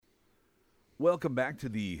Welcome back to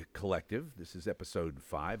the Collective. This is episode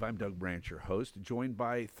 5. I'm Doug Branch, your host, joined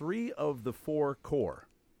by 3 of the 4 core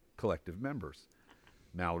Collective members.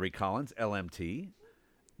 Mallory Collins, LMT.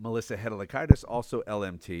 Melissa Hedalakaitis, also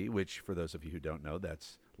LMT, which, for those of you who don't know,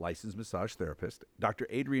 that's licensed massage therapist. Dr.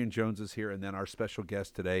 Adrian Jones is here, and then our special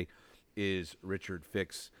guest today is Richard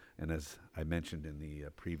Fix. And as I mentioned in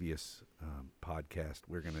the previous podcast,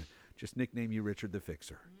 we're going to just nickname you Richard the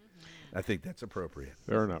Fixer. I think that's appropriate.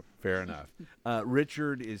 Fair enough. Fair enough.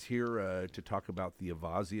 Richard is here to talk about the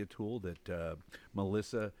Avazzia tool that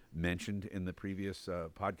Melissa mentioned in the previous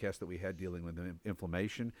podcast that we had dealing with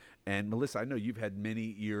inflammation. And Melissa, I know you've had many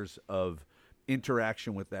years of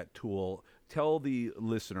interaction with that tool. Tell the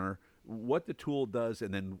listener what the tool does,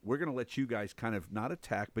 and then we're going to let you guys kind of not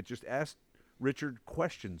attack, but just ask Richard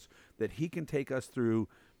questions that he can take us through,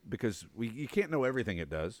 because you can't know everything it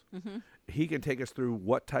does. Mm-hmm. He can take us through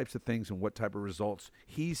what types of things and what type of results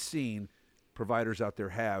he's seen providers out there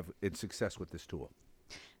have in success with this tool.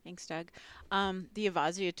 Thanks, Doug. The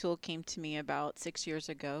Avazzia tool came to me about 6 years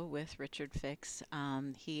ago with Richard Fix.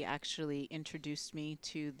 He actually introduced me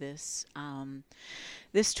to this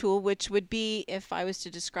this tool, which would be, if I was to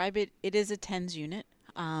describe it, it is a TENS unit.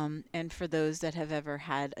 And for those that have ever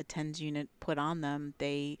had a TENS unit put on them,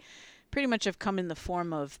 they pretty much have come in the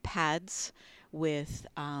form of pads with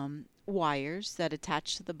wires that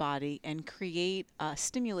attach to the body and create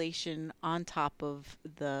stimulation on top of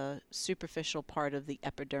the superficial part of the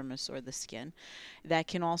epidermis or the skin that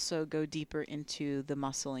can also go deeper into the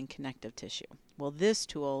muscle and connective tissue. Well, this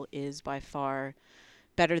tool is by far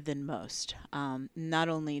better than most. Not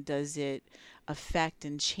only does it affect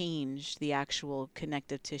and change the actual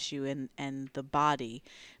connective tissue and the body,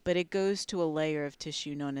 but it goes to a layer of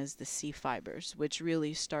tissue known as the C fibers, which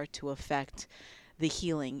really start to affect the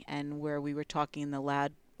healing. And where we were talking in the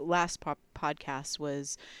last podcast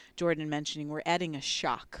was Jordan mentioning we're adding a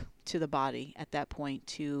shock to the body at that point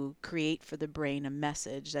to create for the brain a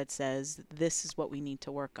message that says this is what we need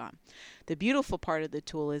to work on. The beautiful part of the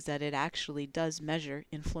tool is that it actually does measure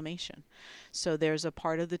inflammation. So there's a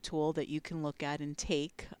part of the tool that you can look at and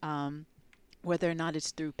take, whether or not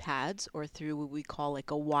it's through pads or through what we call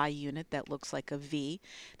like a Y unit that looks like a V,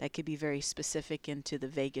 that could be very specific into the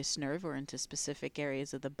vagus nerve or into specific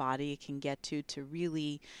areas of the body it can get to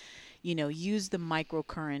really, use the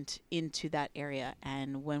microcurrent into that area.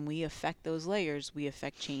 And when we affect those layers, we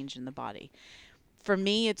affect change in the body. For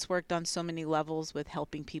me, it's worked on so many levels with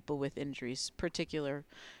helping people with injuries, particular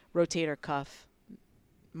rotator cuff,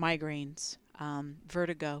 migraines,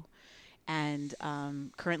 vertigo, and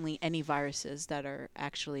currently any viruses that are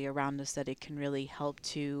actually around us that it can really help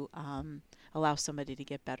to allow somebody to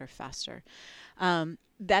get better faster.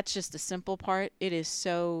 That's just the simple part. It is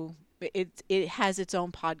so... It has its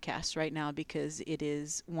own podcast right now because it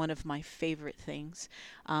is one of my favorite things.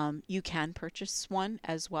 You can purchase one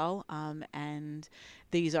as well, and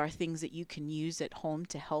these are things that you can use at home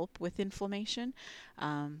to help with inflammation.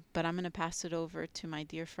 But I'm going to pass it over to my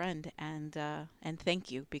dear friend and thank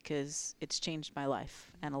you, because it's changed my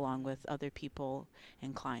life and along with other people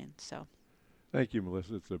and clients. So, thank you,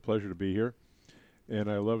 Melissa. It's a pleasure to be here, and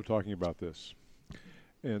I love talking about this.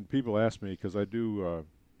 And people ask me, because I do.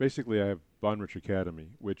 Basically, I have Von Rich Academy,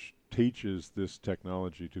 which teaches this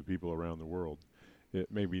technology to people around the world.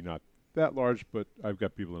 It may be not that large, but I've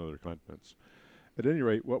got people in other continents. At any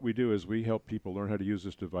rate, what we do is we help people learn how to use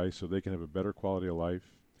this device so they can have a better quality of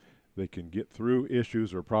life. They can get through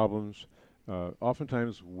issues or problems.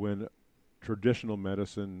 Oftentimes when traditional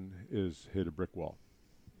medicine is hit a brick wall.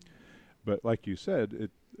 But like you said,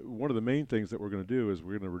 one of the main things that we're going to do is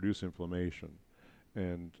we're going to reduce inflammation.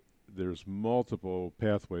 And there's multiple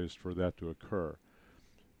pathways for that to occur.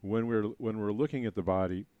 When we're looking at the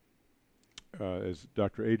body, as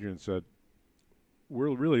Dr. Adrian said,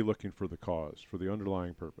 we're really looking for the cause, for the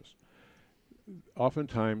underlying purpose.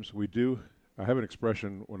 Oftentimes I have an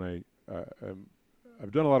expression when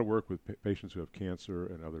I've done a lot of work with patients who have cancer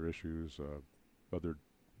and other issues, other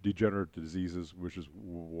degenerative diseases, which is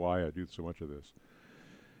why I do so much of this.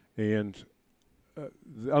 And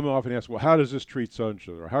I'm often asked, well, how does this treat such?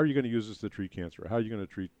 Or how are you going to use this to treat cancer? Or how are you going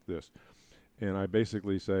to treat this? And I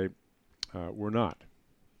basically say, we're not.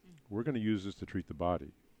 We're going to use this to treat the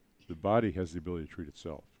body. The body has the ability to treat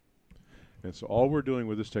itself. And so all we're doing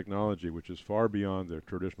with this technology, which is far beyond the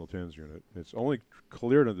traditional TENS unit, it's only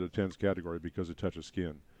cleared under the TENS category because it touches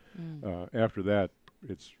skin. After that,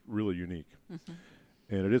 it's really unique. Mm-hmm.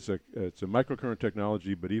 And it's a microcurrent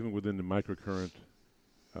technology, but even within the microcurrent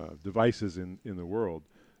devices in the world,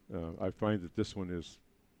 I find that this one is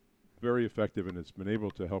very effective, and it's been able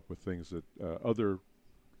to help with things that other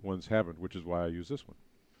ones haven't, which is why I use this one.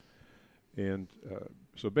 And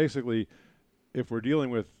so basically, if we're dealing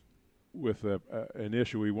with an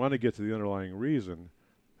issue, we want to get to the underlying reason,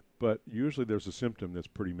 but usually there's a symptom that's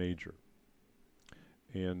pretty major.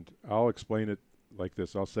 And I'll explain it like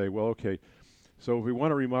this. I'll say, well, okay, so if we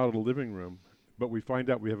want to remodel the living room, but we find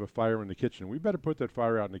out we have a fire in the kitchen, we better put that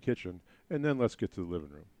fire out in the kitchen, and then let's get to the living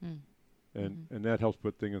room. And that helps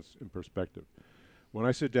put things in perspective. When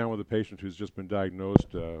I sit down with a patient who's just been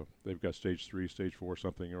diagnosed, they've got stage 3, stage 4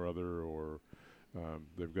 something or other, or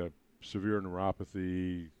they've got severe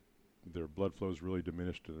neuropathy, their blood flow is really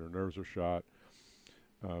diminished and their nerves are shot,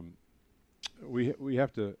 we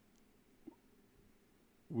have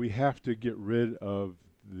to get rid of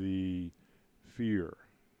the fear.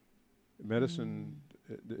 Medicine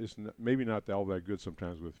is maybe not all that good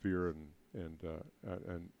sometimes with fear and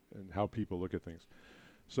how people look at things.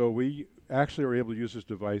 So we actually are able to use this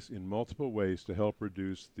device in multiple ways to help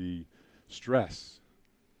reduce the stress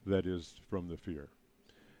that is from the fear.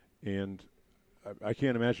 And I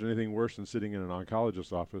can't imagine anything worse than sitting in an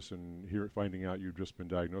oncologist's office and finding out you've just been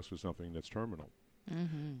diagnosed with something that's terminal.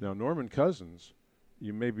 Now, Norman Cousins,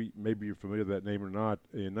 maybe you're familiar with that name or not,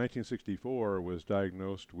 in 1964 was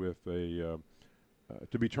diagnosed with to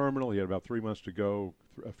be terminal. He had about 3 months to go.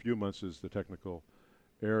 A few months is the technical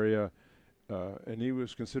area. And he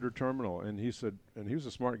was considered terminal. And he said, and he was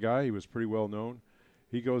a smart guy. He was pretty well known.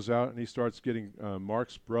 He goes out and he starts getting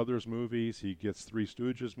Marx Brothers movies. He gets Three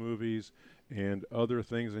Stooges movies and other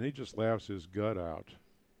things. And he just laughs his gut out,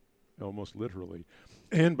 almost literally.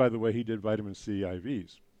 And by the way, he did vitamin C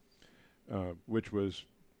IVs, which was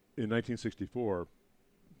in 1964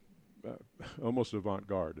 almost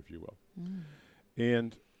avant-garde, if you will.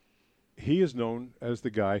 And he is known as the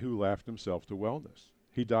guy who laughed himself to wellness.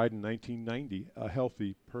 He died in 1990, a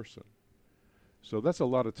healthy person. So that's a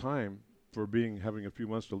lot of time for having a few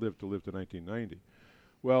months to live to 1990.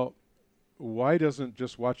 Well, why doesn't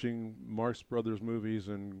just watching Marx Brothers movies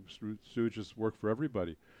and Stooges work for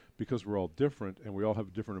everybody? Because we're all different and we all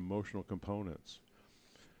have different emotional components.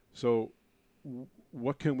 So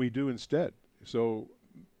what can we do instead? So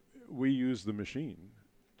we use the machine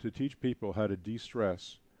to teach people how to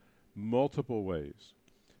de-stress multiple ways.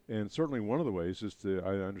 And certainly one of the ways is I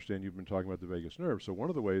understand you've been talking about the vagus nerve. So one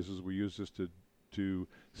of the ways is we use this to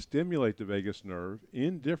stimulate the vagus nerve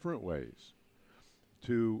in different ways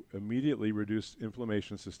to immediately reduce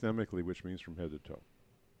inflammation systemically, which means from head to toe.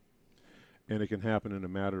 And it can happen in a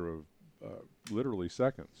matter of literally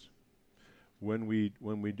seconds. When we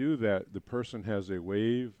do that, the person has a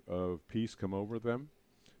wave of peace come over them.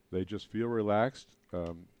 They just feel relaxed.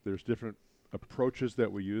 There's different approaches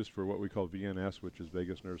that we use for what we call VNS, which is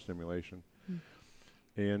vagus nerve stimulation.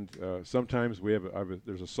 And sometimes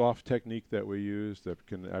there's a soft technique that we use that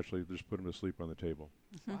can actually just put them to sleep on the table.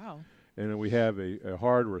 Wow. And then we have a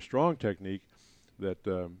hard or a strong technique that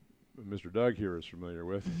Mr. Doug here is familiar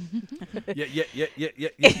with.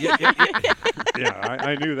 Yeah,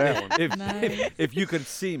 I knew that one. If you could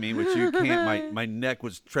see me, which you can't, my neck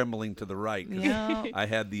was trembling to the right. Yeah. I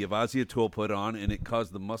had the Avazzia tool put on, and it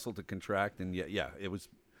caused the muscle to contract, and it was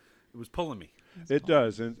pulling me. It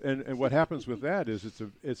does, and what happens with that is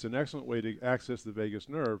it's an excellent way to access the vagus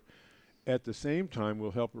nerve. At the same time,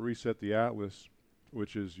 will help reset the atlas,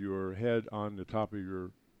 which is your head on the top of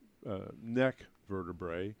your neck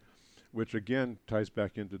vertebrae, which again ties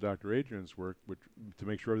back into Dr. Adrian's work, to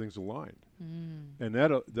make sure everything's aligned. And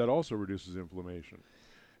that also reduces inflammation.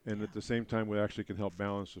 And at the same time, we actually can help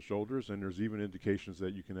balance the shoulders, and there's even indications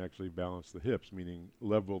that you can actually balance the hips, meaning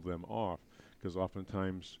level them off, because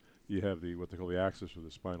oftentimes you have what they call the axis or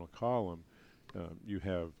the spinal column. You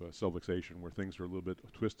have subluxation where things are a little bit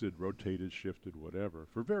twisted, rotated, shifted, whatever,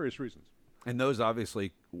 for various reasons. And those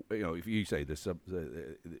obviously, if you say this,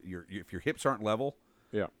 if your hips aren't level,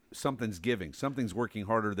 something's giving. Something's working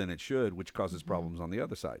harder than it should, which causes problems on the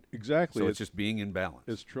other side. Exactly. So it's just being in balance.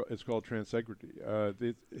 It's called transegrity.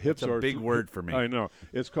 The hips are a big word for me. I know.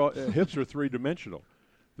 It's called hips are three-dimensional.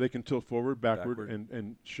 They can tilt forward, backward.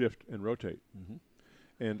 And shift and rotate.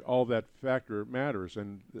 And all that factor matters.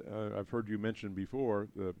 And I've heard you mention before,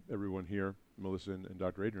 everyone here, Melissa and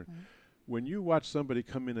Dr. Adrian, when you watch somebody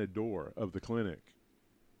come in a door of the clinic,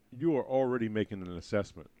 you are already making an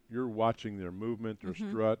assessment. You're watching their movement, their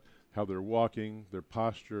strut, how they're walking, their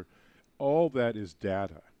posture. All that is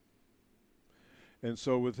data. And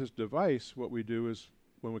so with this device, what we do is,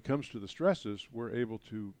 when it comes to the stresses, we're able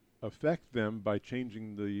to affect them by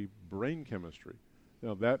changing the brain chemistry.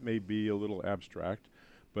 Now, that may be a little abstract,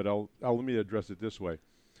 but let me address it this way.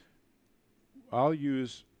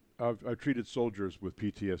 I've treated soldiers with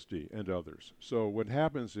PTSD and others. So what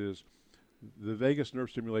happens is the vagus nerve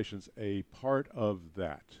stimulation is a part of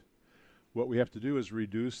that. what we have to do is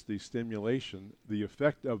reduce the stimulation, the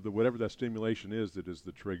effect of whatever that stimulation is that is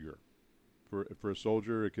the trigger. For a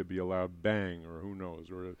soldier, it could be a loud bang, or who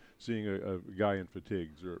knows, or seeing a guy in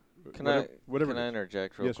fatigues, or whatever. Can I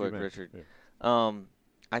interject real yes, quick, Richard? Yeah.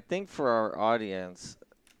 I think for our audience,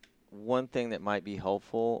 one thing that might be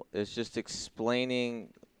helpful is just explaining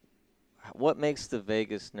what makes the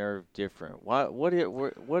vagus nerve different.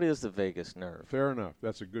 What is the vagus nerve? Fair enough.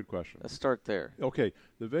 That's a good question. Let's start there. Okay,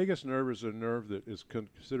 the vagus nerve is a nerve that is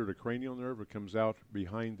considered a cranial nerve. It comes out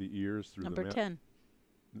behind the ears through Number 10.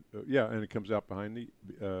 Yeah, and it comes out behind the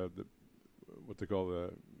what they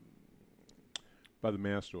call by the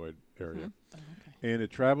mastoid area. Mm-hmm. Okay. And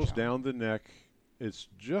it travels down the neck. It's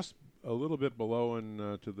just a little bit below and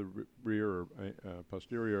to the rear or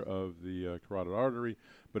posterior of the carotid artery,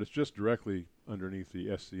 but it's just directly underneath the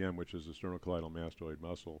SCM, which is the sternocleidomastoid mastoid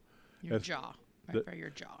muscle. Your jaw, right by your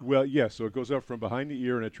jaw. Well, yes. So it goes up from behind the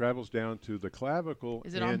ear and it travels down to the clavicle.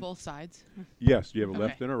 Is it on both sides? Yes, you have a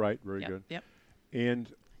left and a right. Very good. Yep.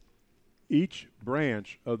 And each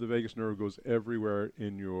branch of the vagus nerve goes everywhere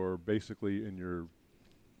basically in your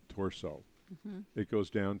torso. Mm-hmm. It goes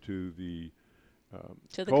down to the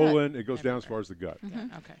colon. It goes down as far as the gut.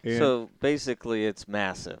 Mm-hmm. Okay. And so basically, it's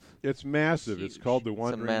massive. It's massive. It's called the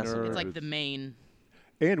wandering nerve. It's like the main.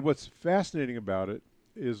 And what's fascinating about it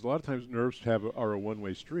is a lot of times nerves are a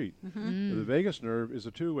one-way street. Mm-hmm. The vagus nerve is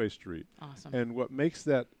a two-way street. Awesome. And what makes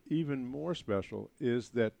that even more special is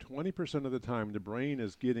that 20% of the time the brain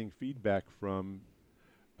is getting feedback from,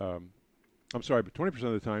 but 20%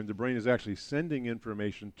 of the time the brain is actually sending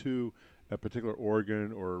information to a particular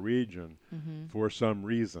organ or a region for some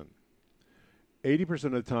reason. 80%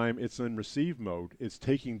 of the time it's in receive mode. It's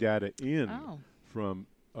taking data in from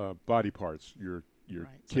body parts, your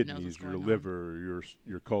kidneys, your liver,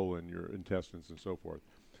 your colon, your intestines, and so forth.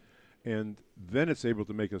 And then it's able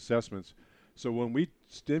to make assessments. So when we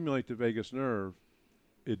stimulate the vagus nerve,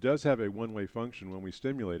 it does have a one-way function when we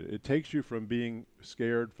stimulate it. It takes you from being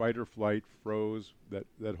scared, fight or flight, froze,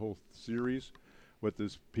 that whole series, what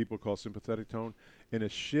this people call sympathetic tone, and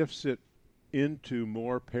it shifts it into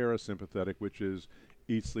more parasympathetic, which is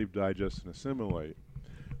eat, sleep, digest, and assimilate,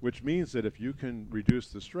 which means that if you can reduce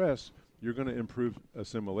the stress, you're going to improve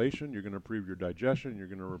assimilation, you're going to improve your digestion, you're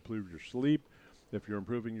going to improve your sleep. If you're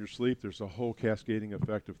improving your sleep, there's a whole cascading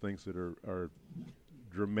effect of things that are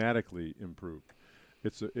dramatically improved.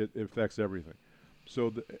 It affects everything.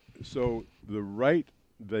 So the right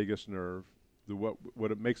vagus nerve,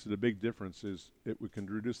 what it makes it a big difference is we can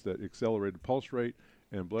reduce that accelerated pulse rate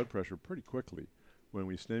and blood pressure pretty quickly when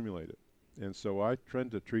we stimulate it. And so I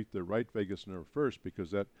tend to treat the right vagus nerve first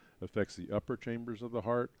because that affects the upper chambers of the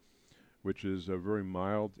heart, which is a very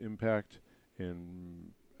mild impact,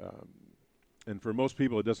 and for most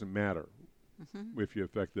people it doesn't matter if you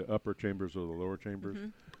affect the upper chambers or the lower chambers.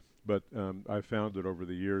 But I've found that over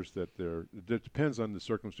the years that it depends on the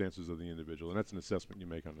circumstances of the individual, and that's an assessment you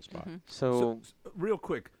make on the spot. So real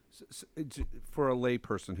quick, for a lay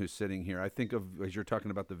person who's sitting here, I think of, as you're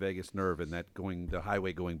talking about the vagus nerve and the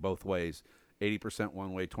highway going both ways, 80%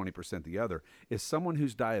 one way, 20% the other, is someone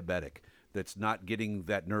who's diabetic that's not getting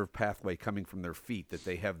that nerve pathway coming from their feet, that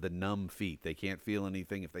they have the numb feet. They can't feel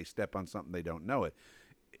anything. If they step on something, they don't know it.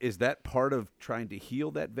 Is that part of trying to heal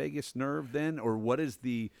that vagus nerve then, or what is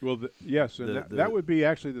the... Well, yes, and that would be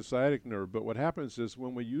actually the sciatic nerve. But what happens is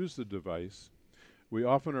when we use the device, we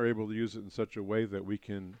often are able to use it in such a way that we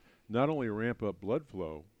can not only ramp up blood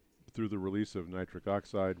flow through the release of nitric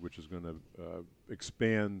oxide, which is going to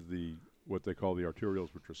expand what they call the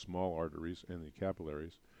arterioles, which are small arteries, and the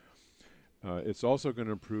capillaries. It's also going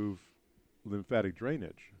to improve lymphatic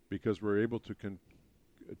drainage because we're able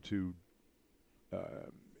to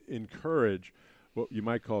encourage what you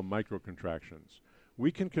might call microcontractions.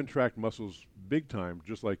 We can contract muscles big time,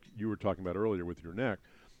 just like you were talking about earlier with your neck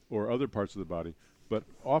or other parts of the body, but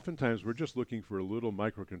oftentimes we're just looking for little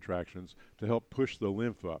microcontractions to help push the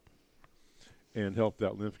lymph up and help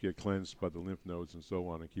that lymph get cleansed by the lymph nodes and so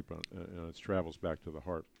on and keep on its travels back to the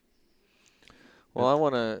heart. Well, I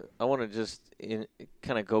want to just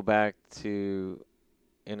kind of go back to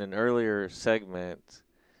in an earlier segment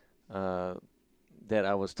that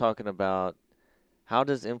I was talking about. How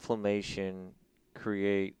does inflammation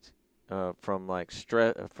create from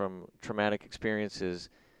stress from traumatic experiences?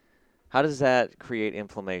 How does that create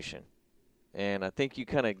inflammation? And I think you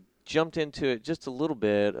kind of jumped into it just a little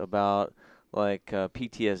bit about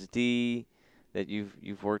PTSD, that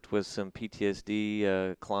you've worked with some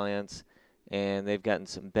PTSD clients, and they've gotten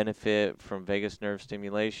some benefit from vagus nerve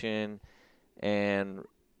stimulation. And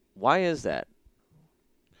why is that?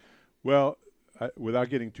 Well, without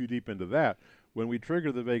getting too deep into that, when we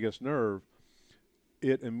trigger the vagus nerve,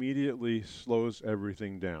 it immediately slows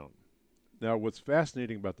everything down. Now, what's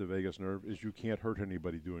fascinating about the vagus nerve is you can't hurt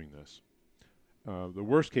anybody doing this. The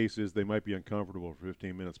worst case is they might be uncomfortable for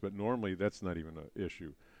 15 minutes, but normally that's not even an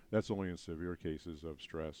issue. That's only in severe cases of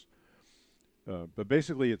stress. But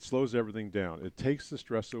basically, it slows everything down. It takes the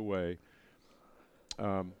stress away.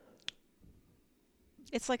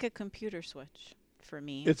 It's like a computer switch for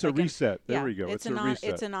me. It's a like reset. There yeah, we go. It's a reset.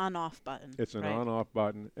 It's an on-off button. It's an right? on-off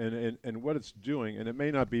button, and what it's doing, and it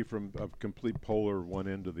may not be from a complete polar one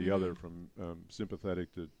end to the other, from sympathetic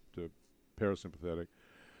to parasympathetic,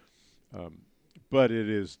 but it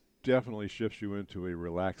is definitely shifts you into a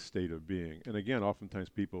relaxed state of being. And again, oftentimes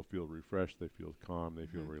people feel refreshed, they feel calm, they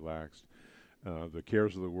feel relaxed. The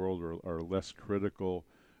cares of the world are less critical.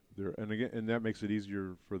 And that makes it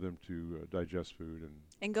easier for them to digest food.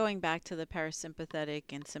 And going back to the parasympathetic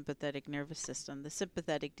and sympathetic nervous system, the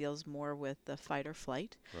sympathetic deals more with the fight or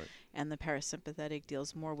flight, right. and the parasympathetic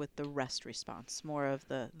deals more with the rest response, more of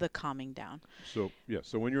the calming down. So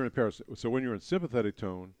so when you're in sympathetic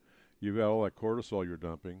tone, you've got all that cortisol you're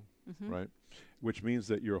dumping, right? Which means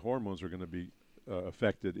that your hormones are going to be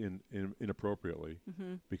affected inappropriately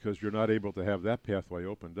because you're not able to have that pathway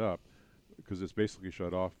opened up, because it's basically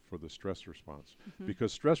shut off for the stress response.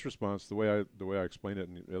 Because stress response, the way I explain it,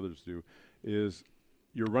 and the others do, is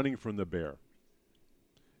you're running from the bear.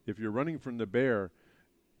 If you're running from the bear,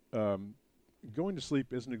 going to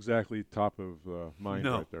sleep isn't exactly top of mind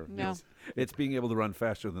right there. No. It's being able to run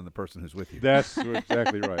faster than the person who's with you. That's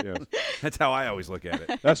exactly right. Yes. That's how I always look at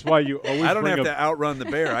it. That's why you always. I don't have to outrun the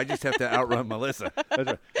bear. I just have to outrun Melissa.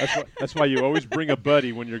 That's right. That's why you always bring a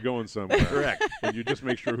buddy when you're going somewhere. Correct. And you just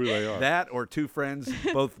make sure who they are. That or two friends,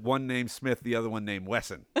 both one named Smith, the other one named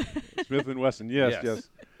Wesson. Smith and Wesson. Yes.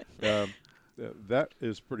 Yes. That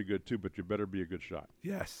is pretty good too, but you better be a good shot.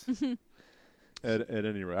 Yes. At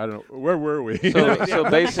any rate, I don't know. Where were we? So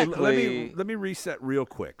basically, let me reset real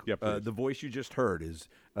quick. Yeah, please. The voice you just heard is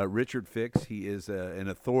Richard Fix. He is an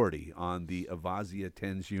authority on the Avazzia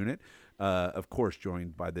TENS unit. Of course,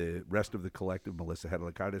 joined by the rest of the collective, Melissa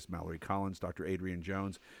Hedlikaitis, Mallory Collins, Dr. Adrian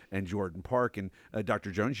Jones, and Jordan Park. And Dr.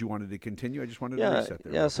 Jones, you wanted to continue? I just wanted to reset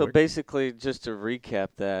there. Yeah, so quick. basically, just to recap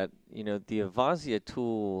that, the Avazzia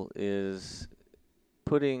tool is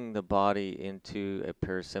putting the body into a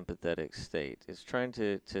parasympathetic state. It's trying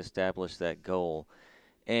to establish that goal.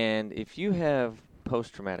 And if you have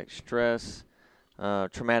post-traumatic stress,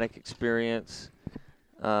 traumatic experience,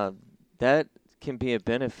 that can be a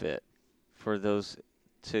benefit for those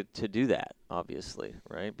to do that, obviously,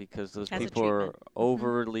 right? Because those As a people are treatment.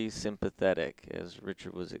 overly sympathetic, as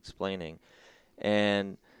Richard was explaining.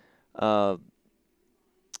 And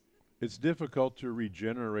it's difficult to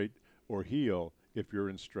regenerate or heal if you're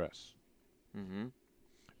in stress. Because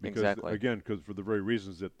exactly. Again, because for the very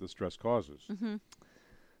reasons that the stress causes.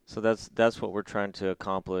 So that's what we're trying to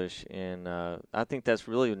accomplish, and I think that's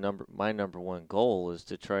really my number one goal is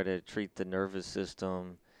to try to treat the nervous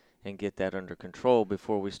system and get that under control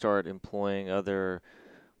before we start employing other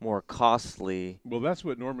more costly. Well, that's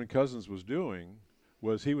what Norman Cousins was doing.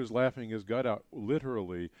 Was he was laughing his gut out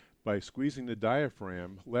literally by squeezing the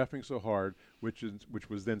diaphragm, laughing so hard, which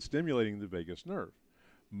was then stimulating the vagus nerve.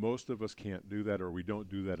 Most of us can't do that, or we don't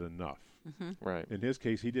do that enough. Right. In his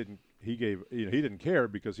case, he didn't care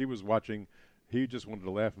because he was watching. He just wanted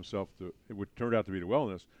to laugh himself to what turned out to be to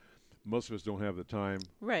wellness. Most of us don't have the time.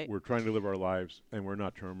 Right. We're trying to live our lives, and we're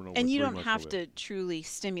not terminal. And with you 3 don't months have live. to truly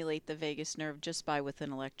stimulate the vagus nerve just with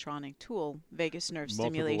an electronic tool. Vagus nerve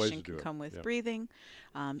Multiple ways stimulation to do can it, come with yeah. breathing.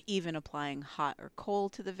 Even applying hot or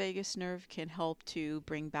cold to the vagus nerve can help to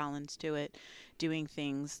bring balance to it. Doing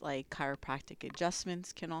things like chiropractic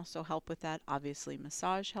adjustments can also help with that. Obviously,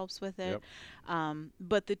 massage helps with it.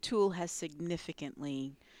 But the tool has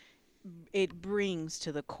significantly it brings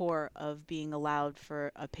to the core of being allowed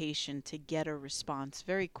for a patient to get a response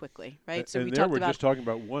very quickly, right? So and we're just talking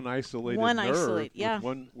about one isolated nerve yeah.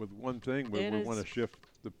 with one thing where we want to shift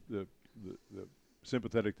the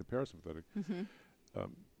sympathetic to parasympathetic.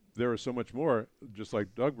 There is so much more, just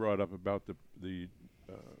like Doug brought up about the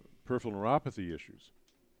peripheral neuropathy issues.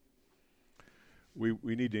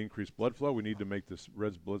 We need to increase blood flow. We need to make the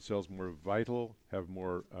red blood cells more vital, have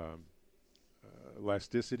more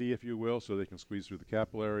elasticity, if you will, so they can squeeze through the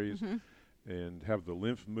capillaries and have the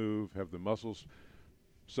lymph move, have the muscles.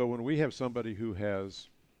 So when we have somebody who has,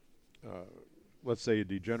 let's say, a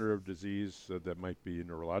degenerative disease that might be a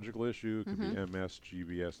neurological issue, could be MS,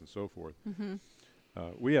 GBS, and so forth,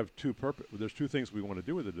 we have there's two things we want to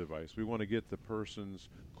do with the device. We want to get the person's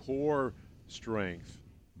core strength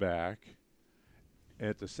back.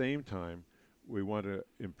 At the same time, we want to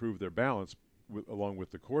improve their balance along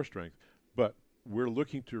with the core strength. But we're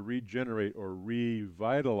looking to regenerate or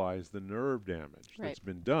revitalize the nerve damage that's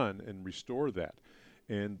been done and restore that.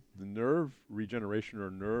 And the nerve regeneration or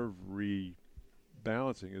nerve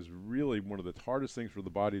rebalancing is really one of the hardest things for the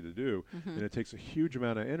body to do, and it takes a huge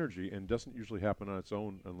amount of energy and doesn't usually happen on its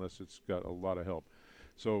own unless it's got a lot of help.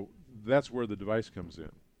 So that's where the device comes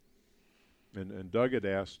in. And Doug had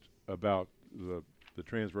asked about the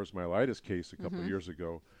transverse myelitis case a couple of years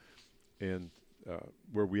ago, and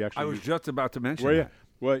where we actually... I was just about to mention that. that.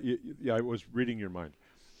 Well, yeah, I was reading your mind.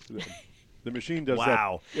 The machine does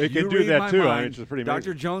wow. that. It can You do read that my too. mind. I mean, it's pretty amazing.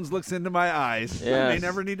 Dr. Jones looks into my eyes. Yes. I may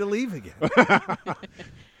never need to leave again.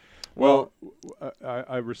 Well,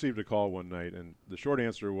 I received a call one night, and the short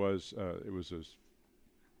answer was it was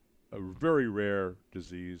a very rare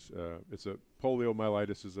disease. It's a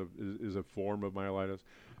poliomyelitis is a form of myelitis.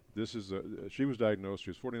 This is she was diagnosed. She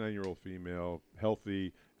was a 49-year-old female,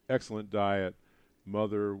 healthy, excellent diet,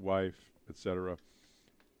 mother, wife, etc.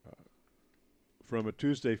 From a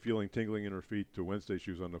Tuesday feeling tingling in her feet to Wednesday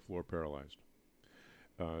she was on the floor paralyzed.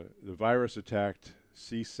 The virus attacked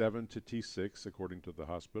C7 to T6 according to the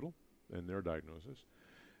hospital and their diagnosis.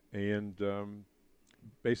 And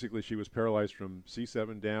basically she was paralyzed from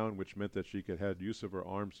C7 down, which meant that she could have use of her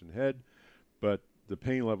arms and head, but the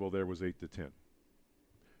pain level there was 8 to 10.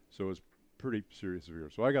 So it was pretty severe.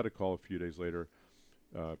 So I got a call a few days later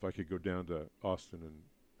if I could go down to Austin and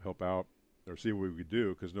help out or see what we could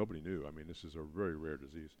do, because nobody knew. I mean, this is a very rare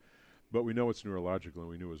disease. But we know it's neurological, and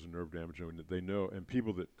we knew it was a nerve damage, and they know, and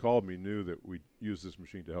people that called me knew that we used this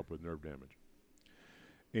machine to help with nerve damage.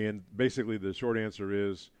 And basically the short answer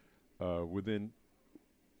is within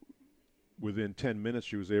 10 minutes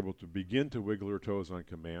she was able to begin to wiggle her toes on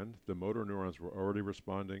command. The motor neurons were already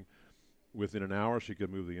responding. Within an hour she could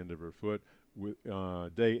move the end of her foot.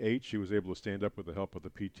 Day 8 she was able to stand up with the help of the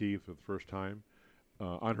PT for the first time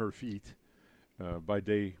on her feet. By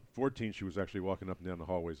day 14 she was actually walking up and down the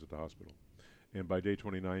hallways at the hospital. And by day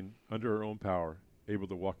 29, under her own power, able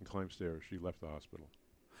to walk and climb stairs, she left the hospital.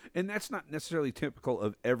 And that's not necessarily typical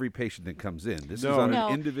of every patient that comes in. This No. is on No.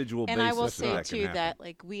 an individual And basis. I will that say can too happen. that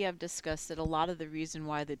like we have discussed that a lot of the reason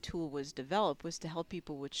why the tool was developed was to help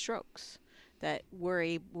people with strokes that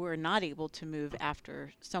we're not able to move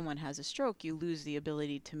after someone has a stroke. You lose the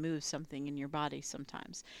ability to move something in your body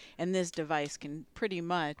sometimes, and this device can pretty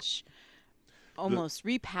much almost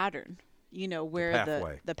repattern,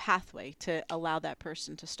 where the pathway to allow that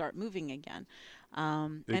person to start moving again.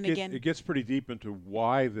 It gets pretty deep into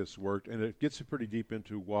why this worked, and it gets pretty deep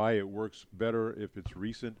into why it works better if it's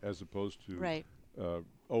recent as opposed to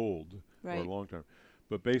old or long term.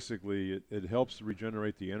 But basically, it helps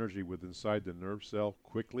regenerate the energy inside the nerve cell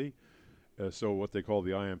quickly. So what they call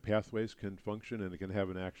the ion pathways can function, and it can have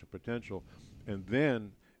an action potential. And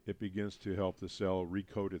then it begins to help the cell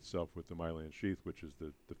recode itself with the myelin sheath, which is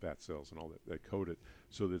the fat cells and all that coat it,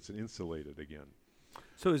 so that it's insulated again.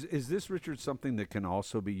 So is this, Richard, something that can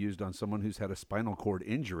also be used on someone who's had a spinal cord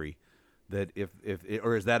injury? That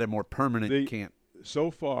or is that a more permanent can't?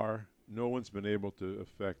 So far, no one's been able to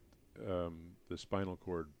affect the spinal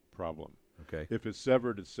cord problem. Okay. If it's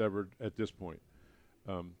severed, it's severed at this point.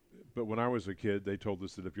 But when I was a kid, they told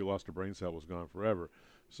us that if you lost a brain cell, it was gone forever.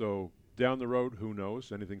 So down the road, who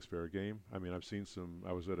knows? Anything's fair game. I mean, I've seen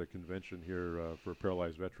I was at a convention here for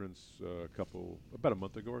paralyzed veterans about a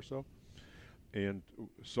month ago or so, and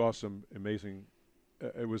saw some amazing,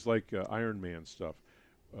 it was like Iron Man stuff.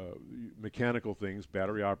 Mechanical things,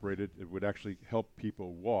 battery operated. It would actually help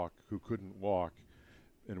people walk who couldn't walk,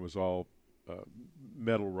 and it was all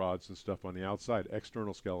metal rods and stuff on the outside,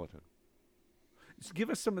 external skeleton. So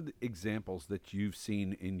give us some of the examples that you've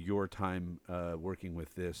seen in your time working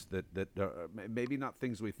with this that maybe not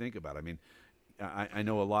things we think about. I mean, I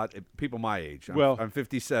know a lot people my age. I'm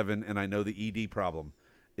 57, and I know the ED problem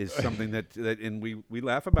is something that and we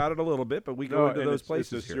laugh about it a little bit, but we go into those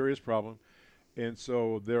places. It's a serious problem, and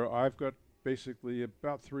so I've got basically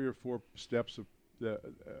about 3 or 4 steps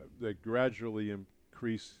that gradually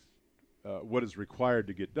increase what is required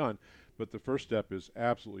to get done. But the first step is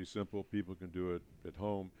absolutely simple. People can do it at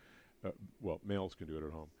home. Males can do it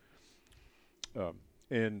at home.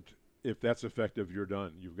 And if that's effective, you're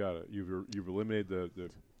done. You've eliminated the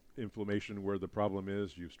inflammation where the problem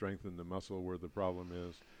is. You've strengthened the muscle where the problem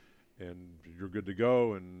is, and you're good to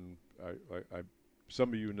go. And some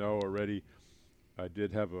of you know already, I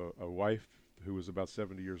did have a wife who was about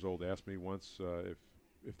 70 years old asked me once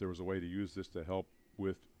if there was a way to use this to help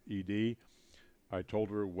with ED. I told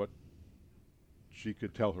her what she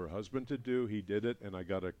could tell her husband to do. He did it, and I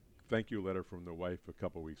got a thank you letter from the wife a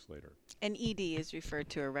couple weeks later. And ED is referred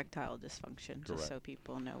to erectile dysfunction, just Correct. so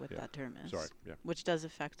people know what Yeah. that term is. Sorry. Yeah. Which does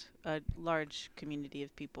affect a large community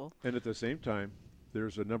of people. And at the same time,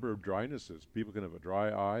 there's a number of drynesses. People can have a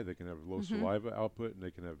dry eye, they can have low saliva output, and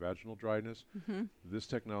they can have vaginal dryness. This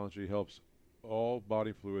technology helps all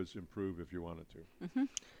body fluids improve if you wanted to.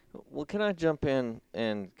 Well, can I jump in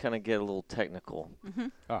and kind of get a little technical?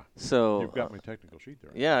 Ah, So you've got my technical sheet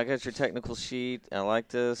there. yeah, I got your technical sheet. I like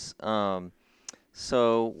this.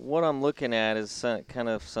 So what I'm looking at is kind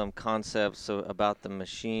of some concepts about the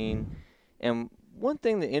machine. And one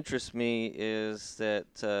thing that interests me is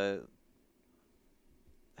that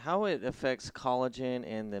how it affects collagen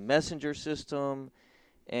and the messenger system,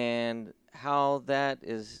 and how that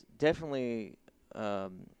is definitely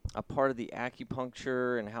a part of the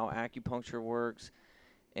acupuncture and how acupuncture works.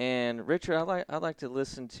 And Richard, I'd like to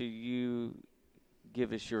listen to you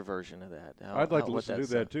give us your version of that. I'd like to listen to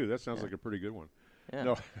that too. That sounds yeah. like a pretty good one. Yeah.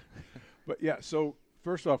 No, but yeah. So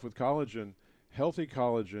first off, with collagen, healthy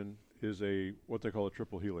collagen is what they call a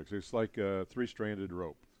triple helix. It's like a 3-stranded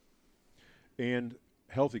rope. And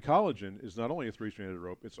healthy collagen is not only a 3-stranded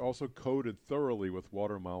rope; it's also coated thoroughly with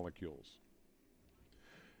water molecules.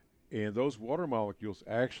 And those water molecules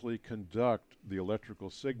actually conduct the electrical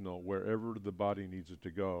signal wherever the body needs it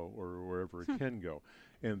to go, or wherever it can go.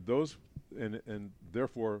 And those, and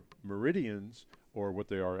therefore meridians, or what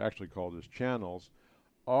they are actually called as channels,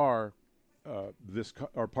 are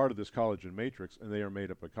are part of this collagen matrix, and they are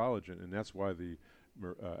made up of collagen, and that's why the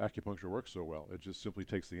acupuncture works so well. It just simply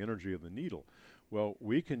takes the energy of the needle. Well,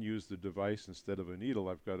 we can use the device instead of a needle.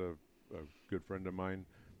 I've got a good friend of mine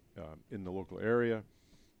in the local area.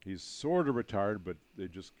 He's sort of retired, but they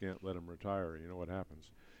just can't let him retire. You know what happens?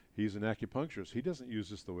 He's an acupuncturist. He doesn't use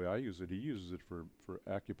this the way I use it. He uses it for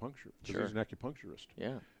acupuncture, because he's an acupuncturist.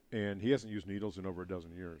 Yeah. And he hasn't used needles in over a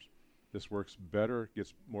dozen years. This works better,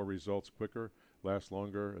 gets more results quicker, lasts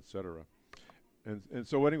longer, etc. And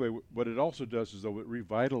so anyway, what it also does is, though, it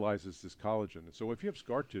revitalizes this collagen. And so if you have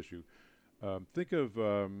scar tissue, think of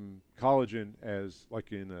collagen as,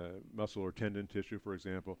 like in muscle or tendon tissue, for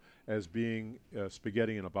example, as being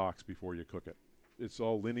spaghetti in a box before you cook it. It's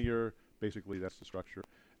all linear. Basically, that's the structure.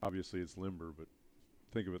 Obviously, it's limber, but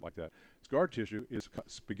think of it like that. Scar tissue is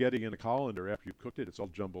spaghetti in a colander. After you've cooked it, it's all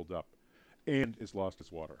jumbled up, and it's lost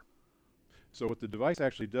its water. So what the device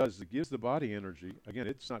actually does is it gives the body energy. Again,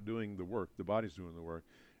 it's not doing the work. The body's doing the work.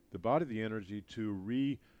 The body the energy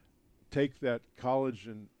to take that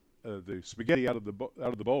collagen, the spaghetti out of the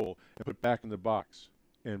bowl, and put it back in the box,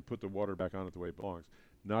 and put the water back on it the way it belongs.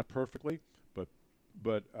 Not perfectly, but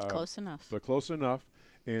Close enough. But close enough.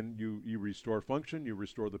 And you restore function. You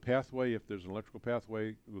restore the pathway. If there's an electrical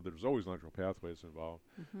pathway, well, there's always electrical pathways involved,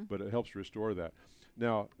 but it helps restore that.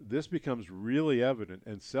 Now, this becomes really evident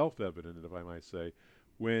and self-evident, if I might say,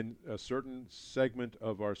 when a certain segment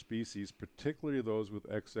of our species, particularly those with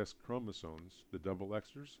excess chromosomes, the double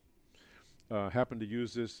Xers, happen to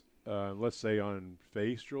use this, let's say, on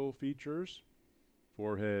facial features,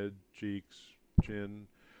 forehead, cheeks, chin,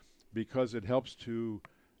 because it helps to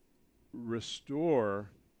restore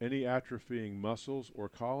any atrophying muscles or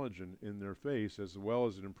collagen in their face, as well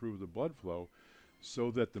as it improve the blood flow,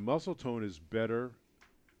 so that the muscle tone is better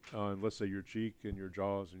on, let's say, your cheek and your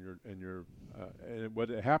jaws and what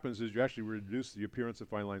happens is you actually reduce the appearance of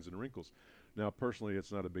fine lines and wrinkles. Now, personally,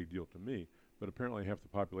 it's not a big deal to me, but apparently half the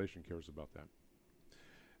population cares about that.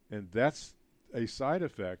 And that's a side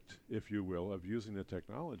effect, if you will, of using the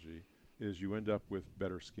technology, is you end up with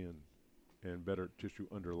better skin and better tissue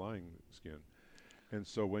underlying skin. And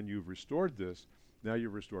so when you've restored this, now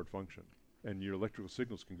you've restored function, and your electrical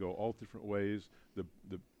signals can go all different ways.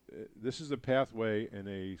 This is a pathway and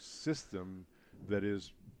a system that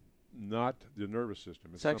is not the nervous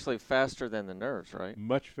system. It's actually faster than the nerves, right?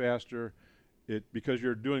 Much faster. Because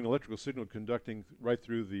you're doing electrical signal conducting right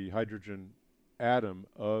through the hydrogen atom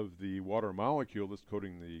of the water molecule that's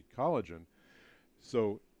coating the collagen.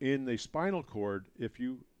 So in the spinal cord,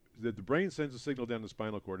 the brain sends a signal down the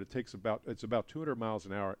spinal cord. It's about 200 miles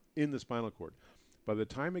an hour in the spinal cord. By the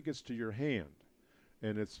time it gets to your hand,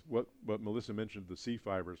 and it's what Melissa mentioned, the C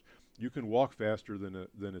fibers, you can walk faster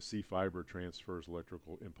than a C fiber transfers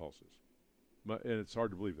electrical impulses. And it's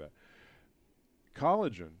hard to believe that.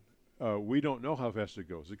 Collagen, we don't know how fast it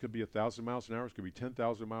goes. It could be 1,000 miles an hour. It could be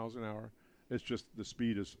 10,000 miles an hour. It's just the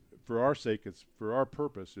speed is, for our sake, for our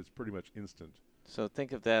purpose, it's pretty much instant. So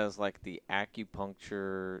think of that as like the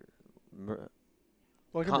acupuncture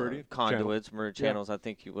Like a meridian conduits, meridian channels. Yeah. I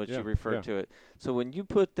think you Yeah. referred to it. So when you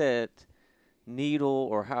put that needle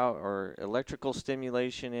or electrical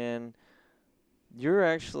stimulation in, you're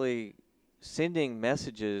actually sending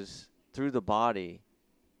messages through the body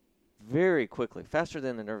very quickly, faster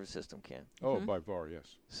than the nervous system can. Oh, by far,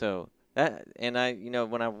 yes. So that, and I,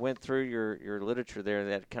 when I went through your literature there,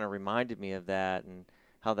 that kind of reminded me of that and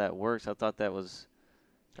how that works. I thought that was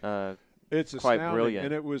It's quite astounding, brilliant.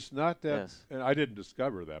 and it was not that. Yes. And I didn't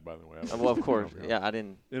discover that, by the way. Well, of course, yeah, I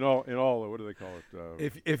didn't. In all, what do they call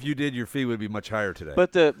it? If you did, your fee would be much higher today.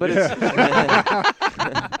 But it's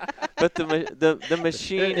but the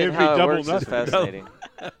machine It'd and be how it double works is nothing. fascinating.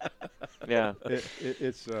 Yeah.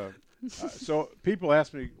 It's so people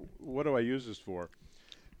ask me, what do I use this for?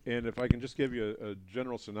 And if I can just give you a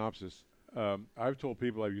general synopsis, I've told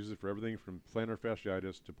people I've used it for everything from plantar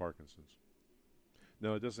fasciitis to Parkinson's.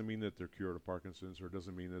 Now, it doesn't mean that they're cured of Parkinson's, or it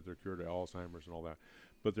doesn't mean that they're cured of Alzheimer's and all that.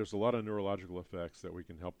 But there's a lot of neurological effects that we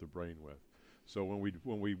can help the brain with. So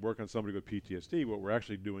when we work on somebody with PTSD, what we're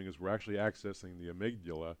actually doing is we're actually accessing the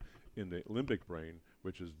amygdala in the limbic brain,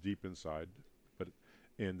 which is deep inside,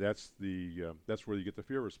 and that's where you get the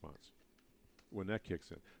fear response when that kicks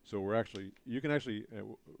in. So you can actually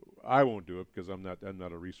I won't do it because I'm not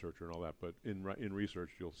a researcher and all that. But in research,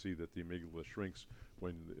 you'll see that the amygdala shrinks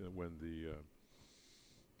when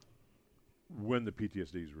the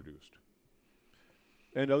PTSD is reduced.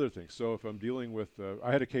 And other things. So if I'm dealing with,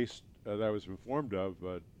 I had a case that I was informed of,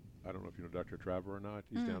 I don't know if you know Dr. Traver or not.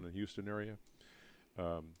 He's down in the Houston area.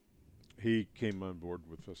 He came on board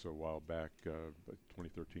with us a while back,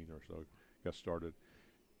 2013 or so, got started.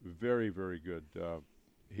 Very, very good.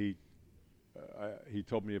 He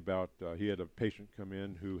told me about, he had a patient come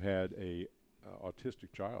in who had a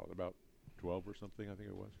autistic child, about 12 or something, I think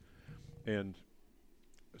it was. And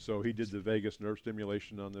so he did the vagus nerve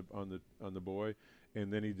stimulation on the boy,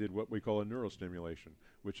 and then he did what we call a neurostimulation,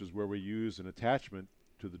 which is where we use an attachment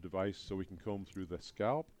to the device so we can comb through the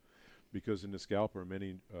scalp, because in the scalp are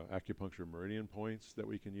many acupuncture meridian points that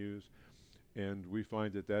we can use, and we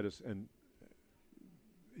find that is, and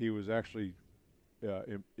he was actually,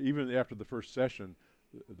 even after the first session,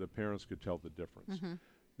 the parents could tell the difference. Mm-hmm.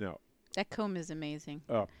 Now, That comb is amazing.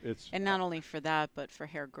 And not only for that, but for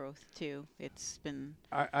hair growth too. It's been.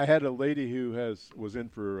 I had a lady who was in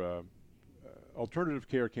for alternative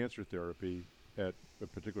care cancer therapy at a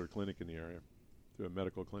particular clinic in the area, to a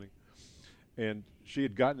medical clinic, and she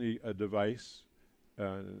had gotten a device,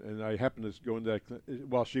 and I happened to go into that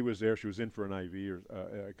while she was there. She was in for an IV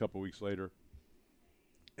or a couple weeks later,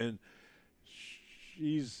 and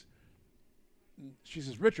she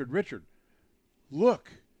says, Richard,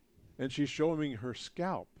 look. And she's showing me her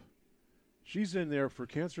scalp. She's in there for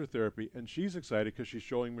cancer therapy, and she's excited because she's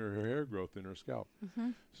showing me her hair growth in her scalp.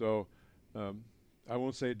 Mm-hmm. So I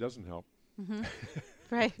won't say it doesn't help. Mm-hmm.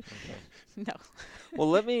 Right. No. Well,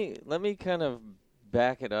 let me kind of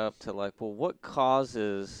back it up to what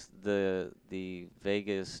causes the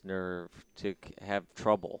vagus nerve to have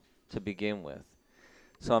trouble to begin with?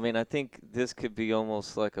 So, I mean, I think this could be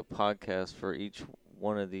almost like a podcast for each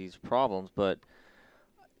one of these problems, but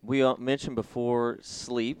we mentioned before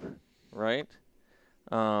sleep, right?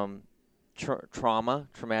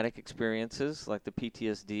 Traumatic experiences like the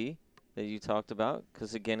PTSD that you talked about,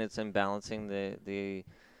 because again, it's imbalancing the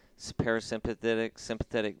parasympathetic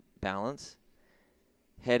sympathetic balance.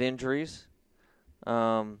 Head injuries,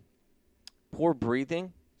 poor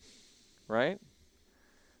breathing, right?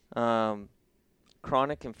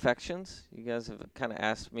 Chronic infections. You guys have kind of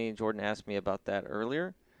asked me, Jordan asked me about that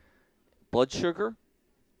earlier. Blood sugar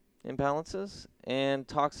imbalances, and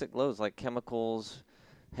toxic loads like chemicals,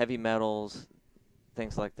 heavy metals,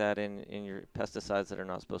 things like that in your pesticides that are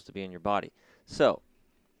not supposed to be in your body. So,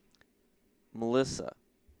 Melissa,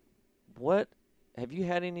 have you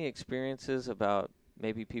had any experiences about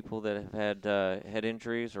maybe people that have had head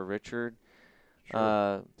injuries, or Richard?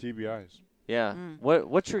 Sure. TBIs. Yeah.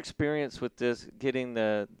 What's your experience with this, getting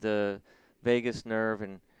the vagus nerve,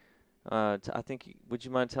 and I think, would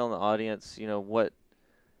you mind telling the audience,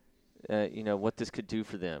 what this could do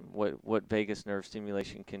for them, what vagus nerve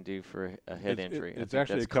stimulation can do for a head injury? It's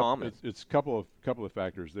actually common. It's a couple of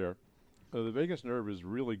factors there. The vagus nerve is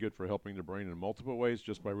really good for helping the brain in multiple ways,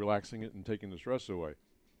 just by relaxing it and taking the stress away.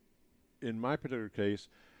 In my particular case,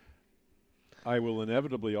 I will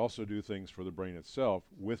inevitably also do things for the brain itself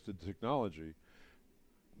with the technology.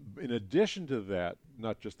 In addition to that,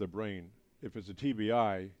 not just the brain, if it's a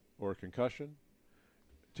TBI or a concussion,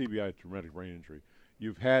 TBI, traumatic brain injury,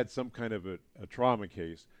 you've had some kind of a trauma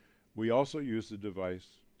case, we also use the device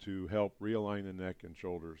to help realign the neck and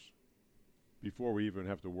shoulders before we even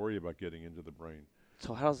have to worry about getting into the brain.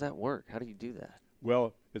 So how does that work? How do you do that?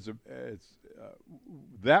 Well,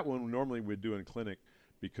 that one normally we'd do in clinic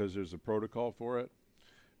because there's a protocol for it.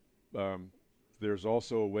 there's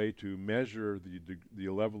also a way to measure the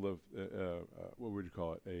level of what would you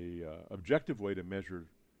call it? Objective way to measure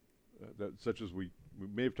that, such as we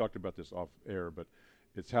may have talked about this off air, but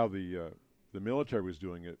it's how the military was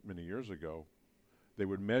doing it many years ago. They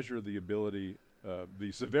would measure the ability,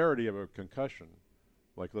 the severity of a concussion,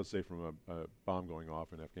 like let's say from a bomb going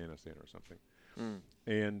off in Afghanistan or something,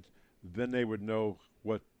 and then they would know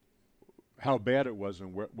how bad it was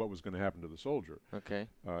and what was going to happen to the soldier. Okay.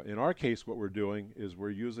 In our case, what we're doing is we're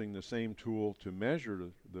using the same tool to measure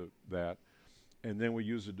that, and then we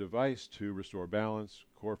use a device to restore balance,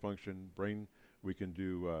 core function, brain. We can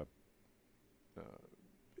do,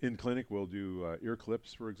 in clinic, we'll do ear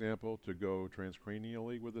clips, for example, to go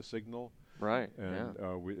transcranially with a signal. Right. And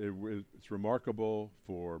it's remarkable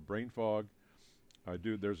for brain fog.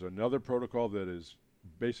 There's another protocol that is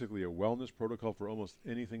basically a wellness protocol for almost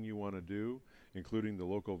anything you want to do, including the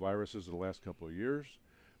local viruses of the last couple of years,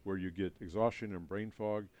 where you get exhaustion and brain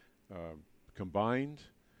fog combined.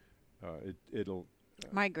 It'll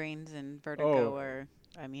migraines and vertigo are,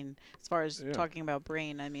 I mean, as far as talking about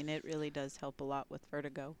brain, I mean, it really does help a lot with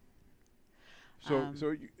vertigo.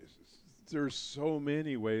 There's so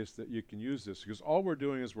many ways that you can use this, because all we're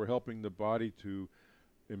doing is we're helping the body to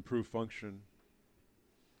improve function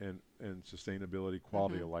and sustainability,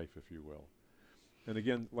 quality of life, if you will. And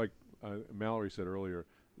again, like Mallory said earlier,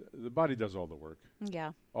 the body does all the work.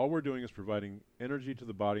 Yeah. All we're doing is providing energy to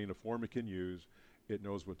the body in a form it can use. It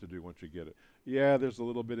knows what to do once you get it. Yeah, there's a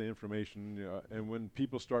little bit of information, and when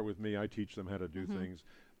people start with me, I teach them how to do things.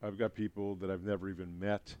 I've got people that I've never even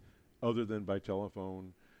met, other than by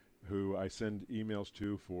telephone, who I send emails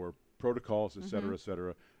to for protocols, et cetera, et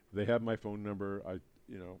cetera. They have my phone number.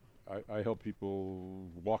 I help people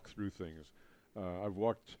walk through things. I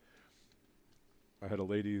had a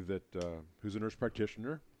lady that who's a nurse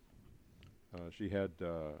practitioner. She had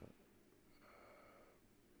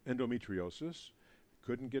endometriosis,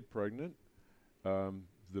 couldn't get pregnant.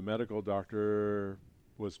 The medical doctor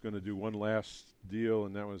was going to do one last deal,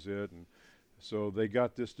 and that was it. And so they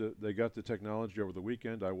got the technology over the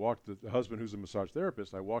weekend. I walked the husband, who's a massage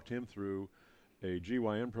therapist. I walked him through a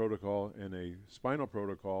GYN protocol and a spinal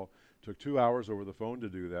protocol. Took 2 hours over the phone to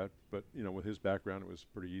do that, but with his background, it was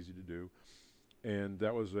pretty easy to do. And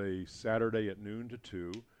that was a Saturday at noon to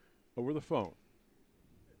 2 over the phone.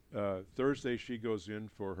 Thursday, she goes in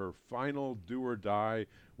for her final do or die.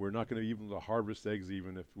 We're not going to even harvest eggs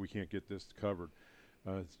even if we can't get this covered.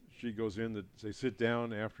 She goes in, they sit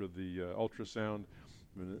down after the ultrasound,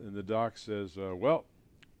 and the doc says, well,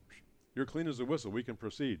 you're clean as a whistle. We can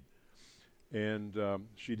proceed. And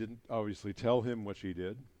she didn't obviously tell him what she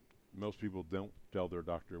did. Most people don't tell their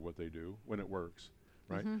doctor what they do when it works,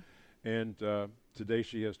 right? And today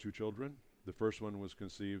she has 2 children. The first one was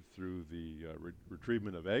conceived through the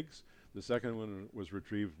retrievement of eggs. The second one was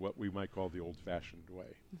retrieved what we might call the old-fashioned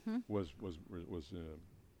way. Was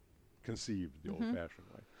conceived the old-fashioned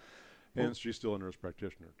way. And she's still a nurse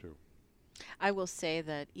practitioner too. I will say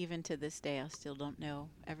that even to this day, I still don't know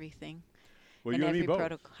everything. Well, and you and every me both.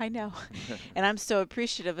 protocol. I know. And I'm so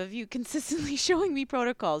appreciative of you consistently showing me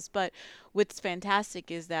protocols. But what's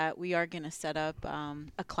fantastic is that we are going to set up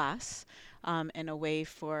a class and a way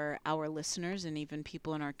for our listeners and even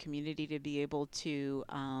people in our community to be able to,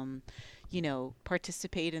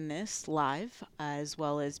 participate in this live, as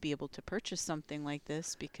well as be able to purchase something like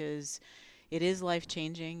this, because it is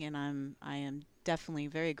life-changing, and I am definitely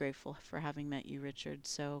very grateful for having met you, Richard.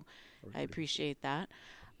 So I appreciate that.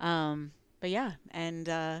 But yeah, and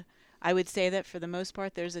I would say that for the most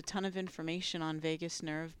part, there's a ton of information on vagus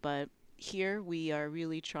nerve, but here we are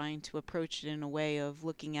really trying to approach it in a way of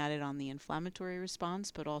looking at it on the inflammatory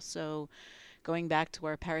response, but also going back to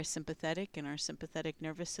our parasympathetic and our sympathetic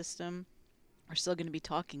nervous system. We're still going to be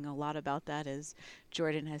talking a lot about that, as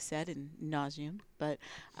Jordan has said, in nauseum. But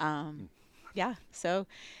yeah, so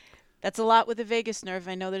that's a lot with the vagus nerve.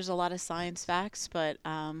 I know there's a lot of science facts, but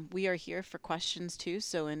we are here for questions too.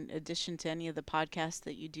 So in addition to any of the podcasts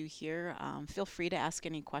that you do here, feel free to ask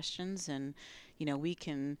any questions, and we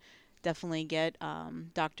can definitely get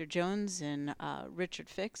Dr. Jones and Richard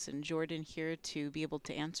Fix and Jordan here to be able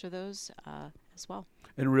to answer those as well.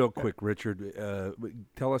 And real quick, Richard,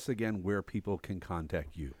 tell us again where people can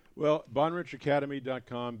contact you. Well,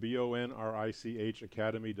 bonrichacademy.com, BONRICH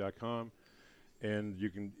academy.com. And you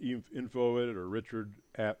can info it or Richard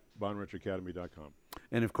at bonrichacademy.com.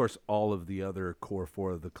 And of course, all of the other core 4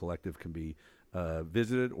 of the collective can be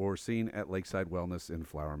visited or seen at Lakeside Wellness in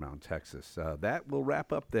Flower Mound, Texas. That will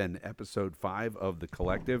wrap up then episode 5 of The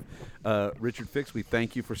Collective. Richard Fix, we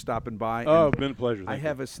thank you for stopping by. Oh, And been a pleasure. I Thank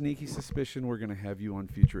have a sneaky suspicion we're going to have you on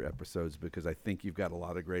future episodes because I think you've got a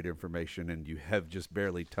lot of great information and you have just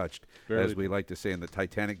barely touched, as we like to say in the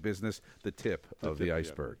Titanic business, the tip of the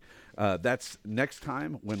iceberg. That's next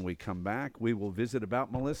time when we come back. We will visit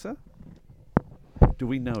about Melissa. Do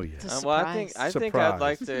we know yet? It's a Well, I think surprise. I'd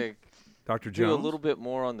like to Dr. do Jones? a little bit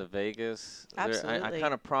more on the Vegas. I Absolutely.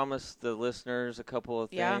 kind of promised the listeners a couple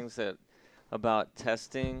of Yeah. things about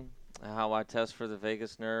testing, how I test for the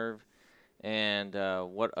vagus nerve, and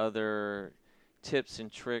what other tips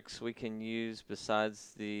and tricks we can use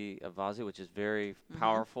besides the Avazzia, which is very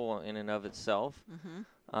powerful in and of itself.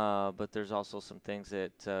 But there's also some things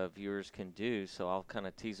that viewers can do, so I'll kind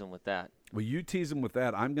of tease them with that. Well, you tease them with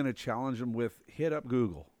that. I'm going to challenge them with hit up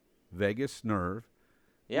Google, vagus nerve,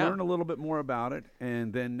 Yeah. learn a little bit more about it,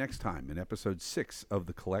 and then next time in episode 6 of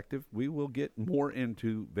The Collective, we will get more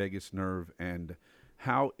into vagus nerve and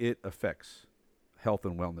how it affects health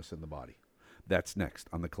and wellness in the body. That's next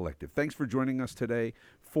on The Collective. Thanks for joining us today.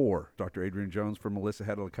 For Dr. Adrian Jones, for Melissa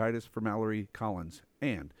Hadalakaitis, for Mallory Collins,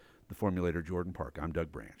 and the formulator Jordan Park, I'm Doug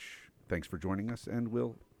Branch. Thanks for joining us, and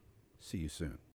we'll see you soon.